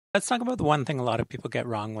Let's talk about the one thing a lot of people get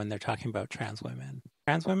wrong when they're talking about trans women.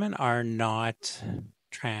 Trans women are not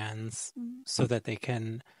trans so that they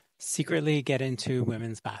can secretly get into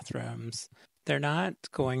women's bathrooms. They're not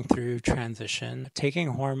going through transition, taking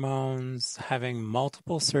hormones, having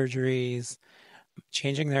multiple surgeries,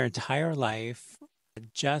 changing their entire life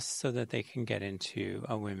just so that they can get into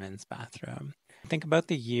a women's bathroom. Think about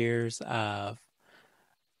the years of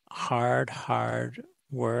hard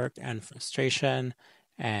work and frustration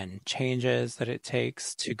and changes that it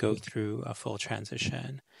takes to go through a full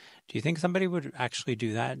transition. Do you think somebody would actually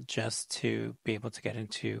do that just to be able to get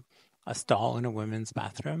into a stall in a women's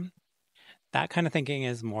bathroom? That kind of thinking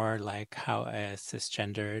is more like how a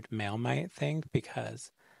cisgendered male might think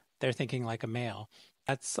because they're thinking like a male.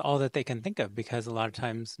 That's all that they can think of because a lot of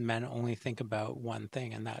times men only think about one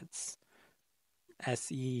thing, and that's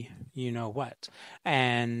SE, you know what.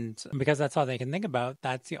 And because that's all they can think about,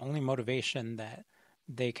 that's the only motivation that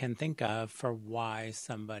they can think of for why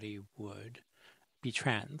somebody would be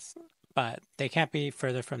trans. But they can't be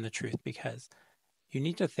further from the truth because you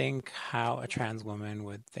need to think how a trans woman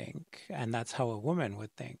would think, and that's how a woman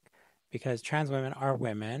would think. Because trans women are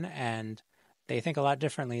women and they think a lot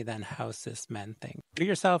differently than how cis men think. Put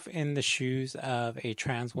yourself in the shoes of a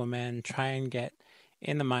trans woman, try and get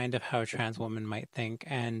in the mind of how a trans woman might think,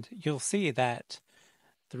 and you'll see that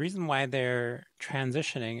the reason why they're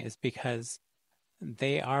transitioning is because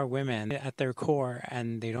they are women at their core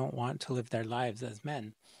and they don't want to live their lives as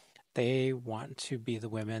men. They want to be the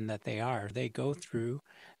women that they are. They go through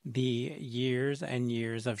the years and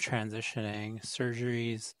years of transitioning,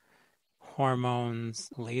 surgeries, hormones,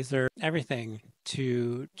 laser, everything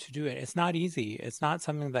to do it. It's not easy. It's not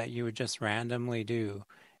something that you would just randomly do.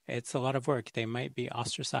 It's a lot of work. They might be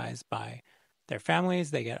ostracized by their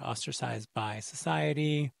families, they get ostracized by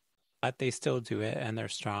society, but they still do it and they're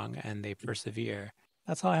strong and they persevere.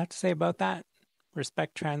 That's all I have to say about that.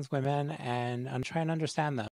 Respect trans women and try and understand them.